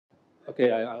Okay,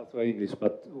 I also English,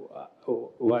 but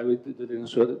why we didn't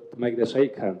should make the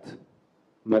shake hand?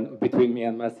 When between me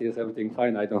and Messi is everything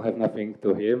fine. I don't have nothing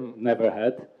to him. Never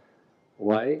had.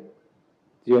 Why?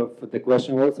 The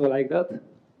question also like that?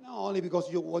 No, only because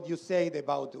what you said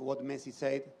about what Messi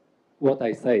said. What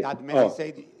I said? That Messi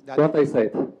said. That what I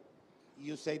said?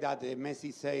 You say that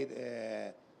Messi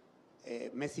said.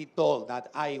 Messi told that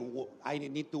I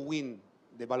need to win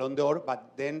the Ballon d'Or,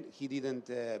 but then he didn't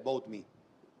vote me.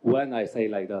 When I say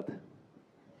like that?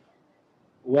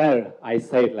 Where I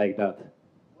say it like that?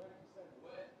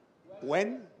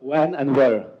 When? When and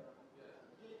where?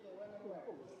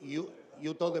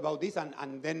 You talked about this,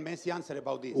 and then Messi answered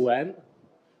about this. When?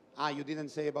 You didn't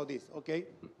say about this. Okay.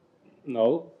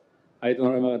 No, I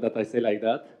don't remember that I say like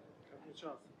that.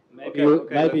 Maybe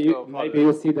maybe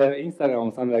you see the Instagram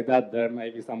or something like that. There may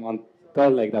be someone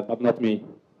told like that, but not me.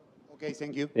 Okay,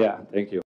 thank you. Yeah, thank you.